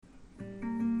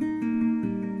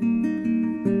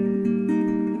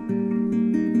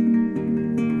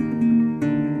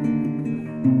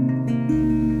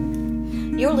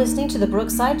listening to the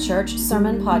Brookside Church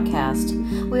Sermon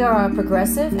Podcast. We are a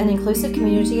progressive and inclusive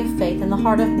community of faith in the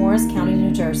heart of Morris County,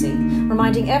 New Jersey,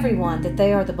 reminding everyone that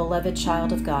they are the beloved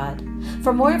child of God.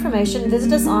 For more information,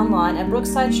 visit us online at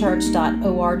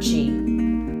brooksidechurch.org.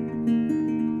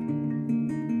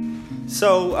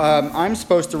 So I'm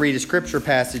supposed to read a scripture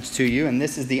passage to you, and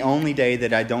this is the only day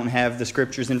that I don't have the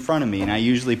scriptures in front of me. And I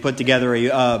usually put together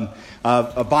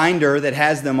a binder that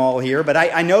has them all here, but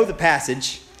I know the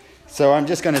passage, so I'm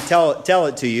just going to tell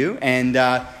it to you. And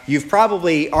you've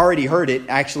probably already heard it.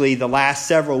 Actually, the last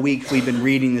several weeks we've been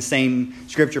reading the same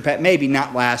scripture passage. Maybe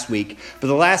not last week, but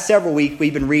the last several weeks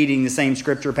we've been reading the same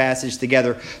scripture passage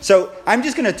together. So I'm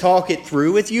just going to talk it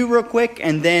through with you real quick,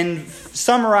 and then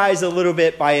summarize a little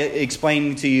bit by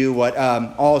explaining to you what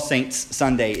All Saints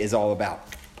Sunday is all about.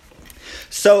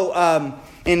 So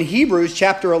in Hebrews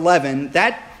chapter 11,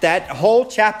 that whole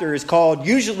chapter is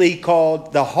usually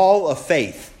called the Hall of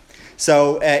Faith.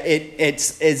 So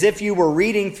it's as if you were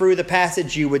reading through the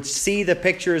passage, you would see the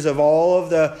pictures of all of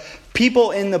the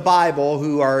people in the Bible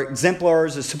who are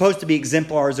exemplars, are supposed to be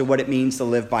exemplars of what it means to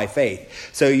live by faith.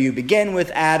 So you begin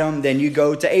with Adam, then you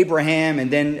go to Abraham,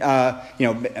 and then,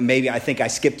 maybe I think I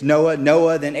skipped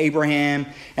Noah, then Abraham,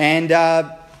 and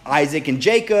Isaac and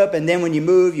Jacob. And then when you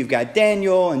move, you've got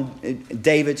Daniel and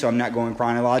David, so I'm not going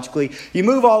chronologically. You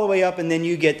move all the way up, and then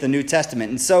you get the New Testament.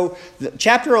 And so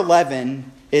chapter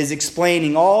 11 is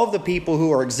explaining all of the people who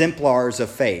are exemplars of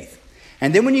faith.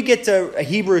 And then when you get to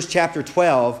Hebrews chapter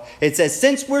 12, it says,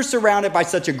 "Since we're surrounded by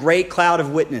such a great cloud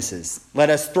of witnesses, let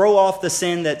us throw off the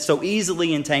sin that so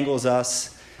easily entangles us,"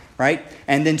 right?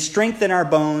 "And then strengthen our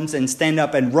bones and stand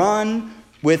up and run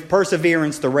with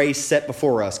perseverance the race set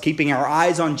before us, keeping our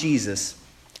eyes on Jesus,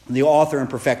 the author and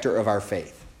perfecter of our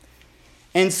faith."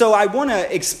 And so I want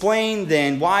to explain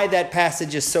then why that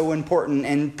passage is so important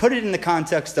and put it in the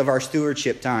context of our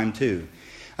stewardship time too.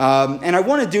 And I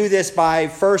want to do this by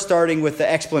first starting with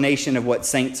the explanation of what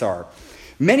saints are.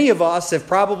 Many of us have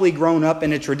probably grown up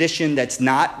in a tradition that's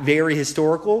not very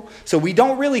historical, so we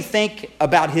don't really think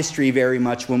about history very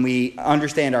much when we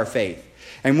understand our faith.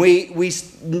 And we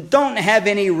don't have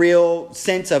any real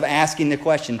sense of asking the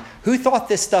question, who thought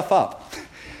this stuff up?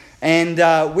 And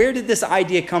where did this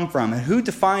idea come from? And who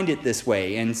defined it this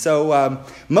way? And so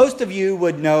most of you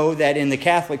would know that in the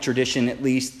Catholic tradition, at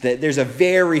least, that there's a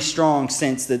very strong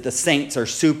sense that the saints are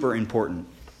super important.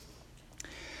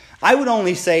 I would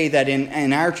only say that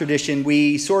in our tradition,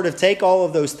 we sort of take all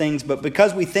of those things, but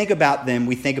because we think about them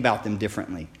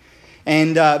differently.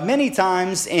 And many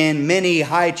times in many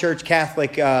high church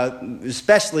Catholic,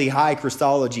 especially high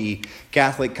Christology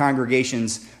Catholic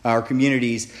congregations or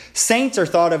communities, saints are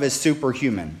thought of as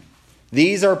superhuman.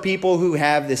 These are people who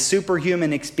have this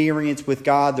superhuman experience with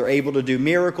God. They're able to do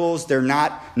miracles. They're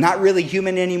not really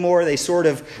human anymore. They sort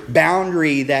of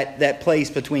boundary that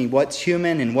place between what's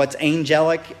human and what's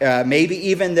angelic. Maybe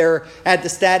even they're at the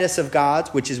status of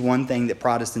gods, which is one thing that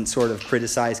Protestants sort of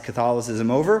criticize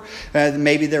Catholicism over.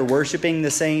 Maybe they're worshiping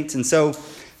the saints. And so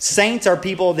saints are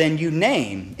people then you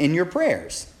name in your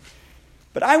prayers.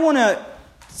 But I want to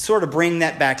sort of bring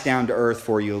that back down to earth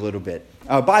for you a little bit.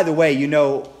 By the way,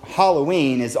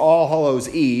 Halloween is All Hallows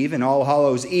Eve, and All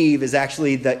Hallows Eve is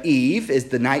actually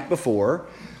the night before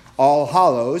All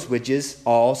Hallows, which is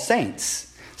All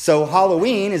Saints. So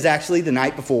Halloween is actually the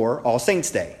night before All Saints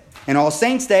Day. And All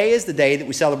Saints Day is the day that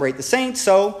we celebrate the saints.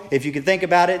 So if you can think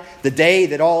about it, the day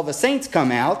that all the saints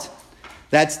come out,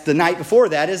 that's the night before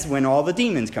that is when all the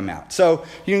demons come out. So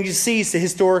you can see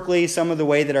historically some of the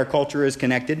way that our culture is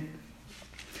connected.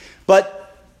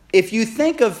 But if you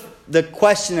think of the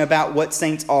question about what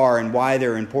saints are and why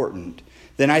they're important,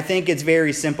 then I think it's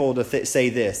very simple to say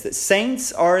this, that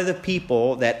saints are the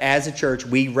people that as a church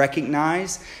we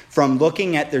recognize from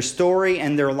looking at their story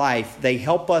and their life, they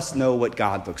help us know what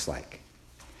God looks like.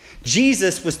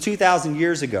 Jesus was 2,000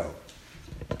 years ago,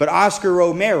 but Oscar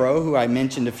Romero, who I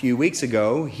mentioned a few weeks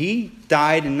ago, he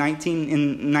died in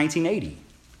 1980,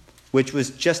 which was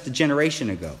just a generation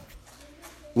ago.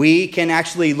 We can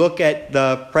actually look at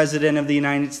the President of the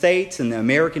United States and the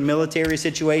American military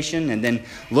situation and then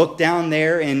look down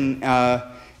there in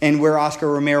where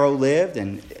Oscar Romero lived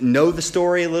and know the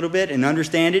story a little bit and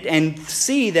understand it and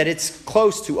see that it's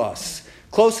close to us,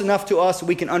 close enough to us so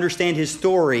we can understand his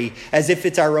story as if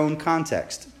it's our own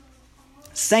context.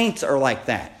 Saints are like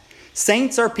that.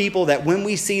 Saints are people that when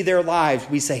we see their lives,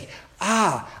 we say,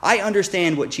 I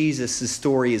understand what Jesus'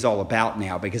 story is all about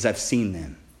now because I've seen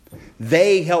them.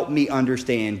 They help me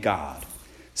understand God.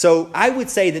 So I would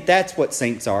say that that's what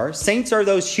saints are. Saints are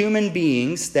those human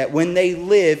beings that when they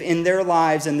live in their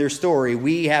lives and their story,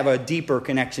 we have a deeper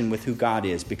connection with who God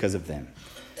is because of them.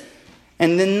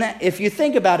 And then if you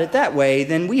think about it that way,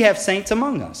 then we have saints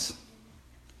among us.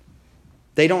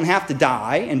 They don't have to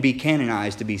die and be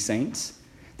canonized to be saints.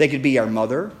 They could be our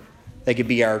mother. They could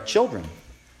be our children.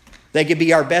 They could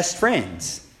be our best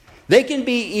friends. They can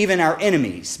be even our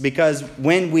enemies, because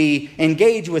when we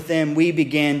engage with them, we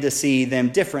begin to see them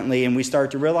differently, and we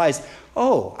start to realize,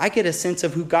 oh, I get a sense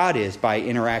of who God is by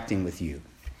interacting with you.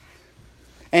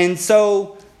 And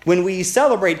so when we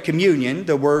celebrate communion,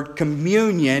 the word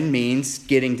communion means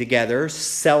getting together,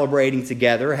 celebrating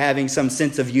together, having some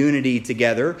sense of unity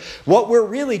together. What we're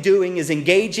really doing is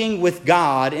engaging with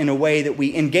God in a way that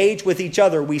we engage with each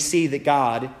other. We see that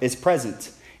God is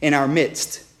present in our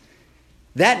midst.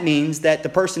 That means that the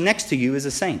person next to you is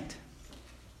a saint.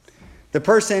 The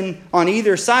person on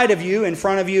either side of you, in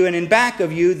front of you, and in back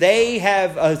of you, they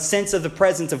have a sense of the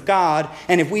presence of God.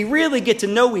 And if we really get to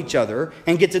know each other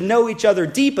and get to know each other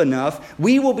deep enough,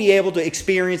 we will be able to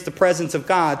experience the presence of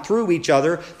God through each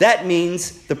other. That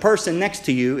means the person next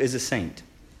to you is a saint.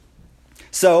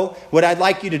 So what I'd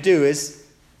like you to do is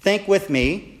think with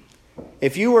me.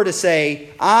 If you were to say,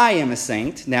 I am a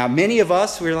saint, now many of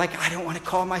us, we're like, I don't want to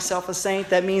call myself a saint.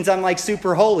 That means I'm like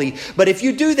super holy. But if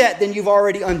you do that, then you've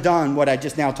already undone what I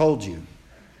just now told you.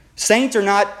 Saints are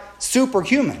not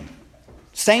superhuman.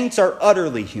 Saints are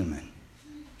utterly human.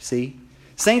 See?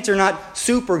 Saints are not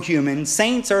superhuman.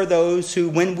 Saints are those who,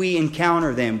 when we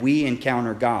encounter them, we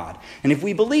encounter God. And if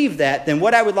we believe that, then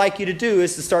what I would like you to do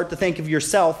is to start to think of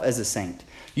yourself as a saint.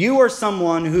 You are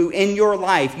someone who in your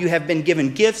life you have been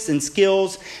given gifts and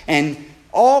skills and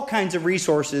all kinds of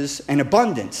resources and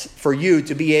abundance for you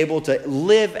to be able to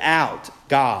live out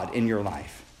God in your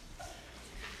life.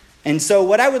 And so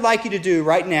what I would like you to do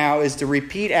right now is to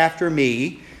repeat after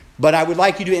me, but I would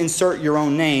like you to insert your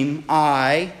own name.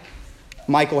 I,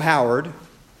 Michael Howard,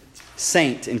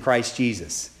 saint in Christ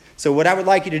Jesus. So what I would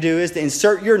like you to do is to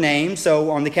insert your name. So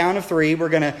on the count of 3, we're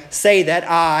going to say that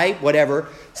I, whatever,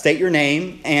 state your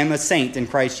name, am a saint in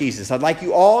Christ Jesus. I'd like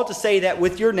you all to say that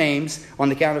with your names on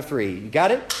the count of 3. You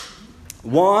got it?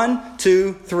 1,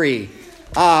 2, 3.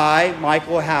 I,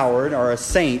 Michael Howard, are a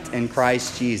saint in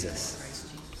Christ Jesus.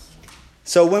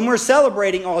 So when we're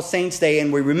celebrating All Saints' Day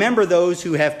and we remember those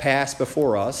who have passed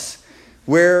before us,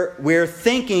 we're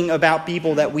thinking about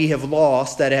people that we have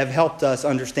lost that have helped us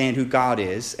understand who God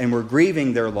is, and we're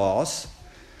grieving their loss.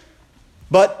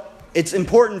 But it's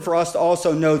important for us to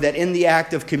also know that in the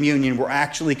act of communion, we're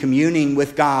actually communing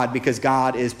with God because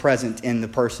God is present in the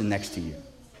person next to you.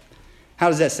 How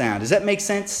does that sound? Does that make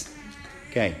sense?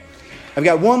 Okay. I've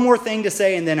got one more thing to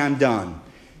say and then I'm done.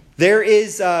 There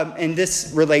is, and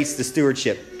this relates to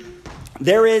stewardship,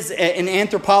 there is an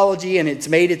anthropology, and it's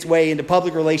made its way into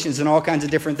public relations and all kinds of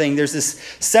different things. There's this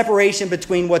separation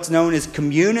between what's known as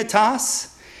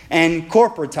communitas and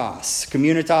corporatas.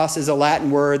 Communitas is a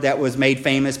Latin word that was made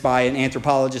famous by an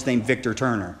anthropologist named Victor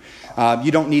Turner.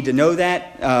 You don't need to know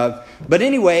that. But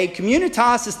anyway,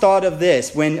 communitas is thought of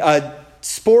this: when a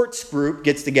sports group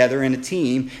gets together in a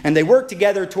team and they work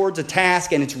together towards a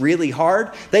task and it's really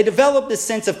hard, they develop this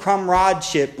sense of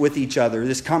comradeship with each other,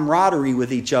 this camaraderie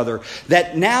with each other,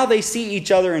 that now they see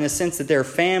each other in a sense that they're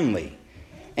family.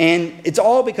 And it's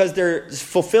all because they're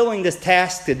fulfilling this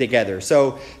task together.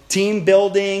 So team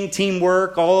building,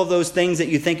 teamwork, all of those things that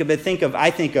you think of.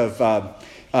 I think of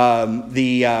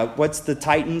what's the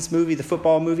Titans movie, the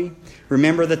football movie?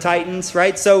 Remember the Titans,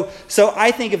 right? So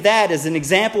I think of that as an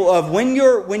example of when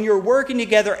you're working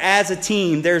together as a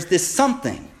team, there's this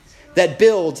something that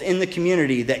builds in the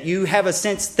community that you have a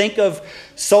sense. Think of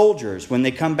soldiers when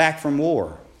they come back from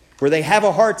war, where they have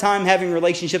a hard time having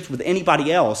relationships with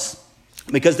anybody else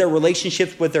because their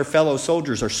relationships with their fellow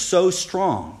soldiers are so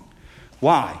strong.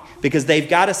 Why? Because they've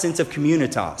got a sense of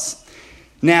communitas.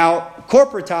 Now,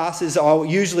 corporatas is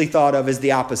usually thought of as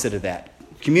the opposite of that.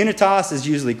 Communitas is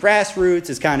usually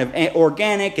grassroots, it's kind of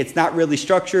organic, it's not really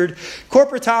structured.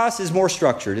 Corporatas is more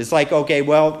structured. It's like, okay,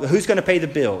 well, who's going to pay the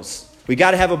bills? We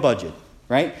got to have a budget,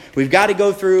 right? We've got to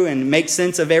go through and make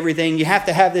sense of everything. You have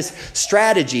to have this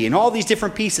strategy, and all these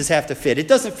different pieces have to fit. It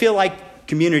doesn't feel like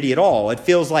community at all. It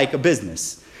feels like a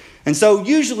business. And so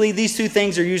usually these two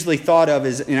things are usually thought of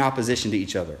as in opposition to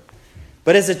each other.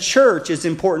 But as a church, it's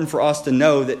important for us to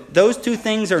know that those two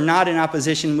things are not in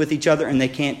opposition with each other, and they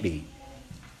can't be.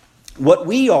 What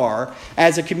we are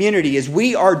as a community is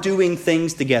we are doing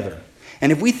things together.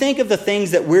 And if we think of the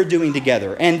things that we're doing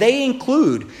together, and they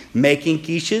include making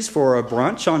quiches for a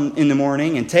brunch in the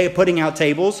morning and putting out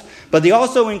tables, but they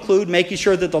also include making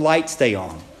sure that the lights stay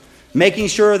on, Making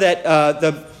sure that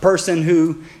the person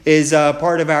who is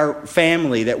part of our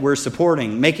family that we're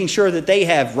supporting, making sure that they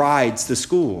have rides to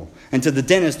school and to the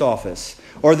dentist office,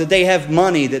 or that they have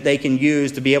money that they can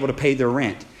use to be able to pay their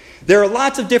rent. There are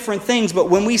lots of different things, but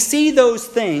when we see those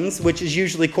things, which is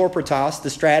usually corporatas, the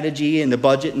strategy and the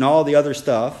budget and all the other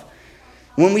stuff,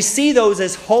 when we see those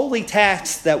as holy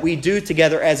tasks that we do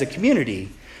together as a community,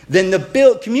 then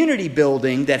the community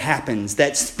building that happens,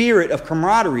 that spirit of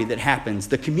camaraderie that happens,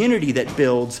 the community that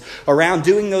builds around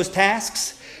doing those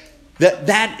tasks,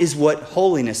 that is what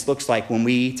holiness looks like when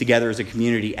we together as a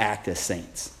community act as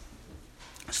saints.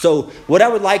 So what I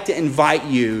would like to invite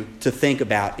you to think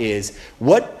about is,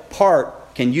 what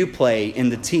part can you play in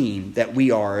the team that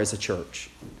we are as a church?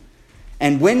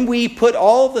 And when we put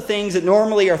all the things that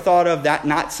normally are thought of that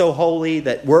not so holy,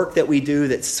 that work that we do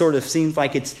that sort of seems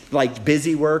like it's like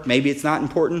busy work, maybe it's not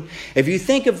important. If you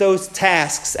think of those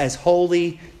tasks as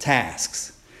holy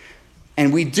tasks,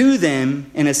 and we do them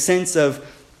in a sense of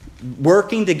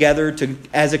working together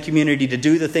as a community to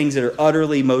do the things that are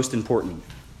utterly most important,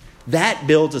 that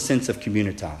builds a sense of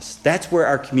communitas. That's where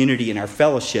our community and our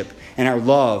fellowship and our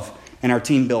love and our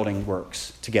team building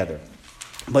works together.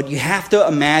 But you have to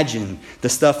imagine the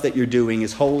stuff that you're doing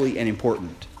is holy and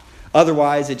important.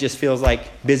 Otherwise, it just feels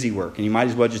like busy work, and you might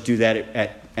as well just do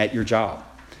that at your job.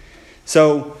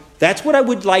 So that's what I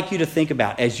would like you to think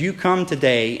about as you come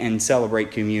today and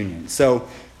celebrate communion. So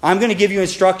I'm going to give you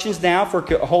instructions now for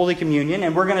Holy Communion,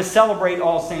 and we're going to celebrate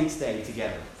All Saints' Day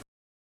together.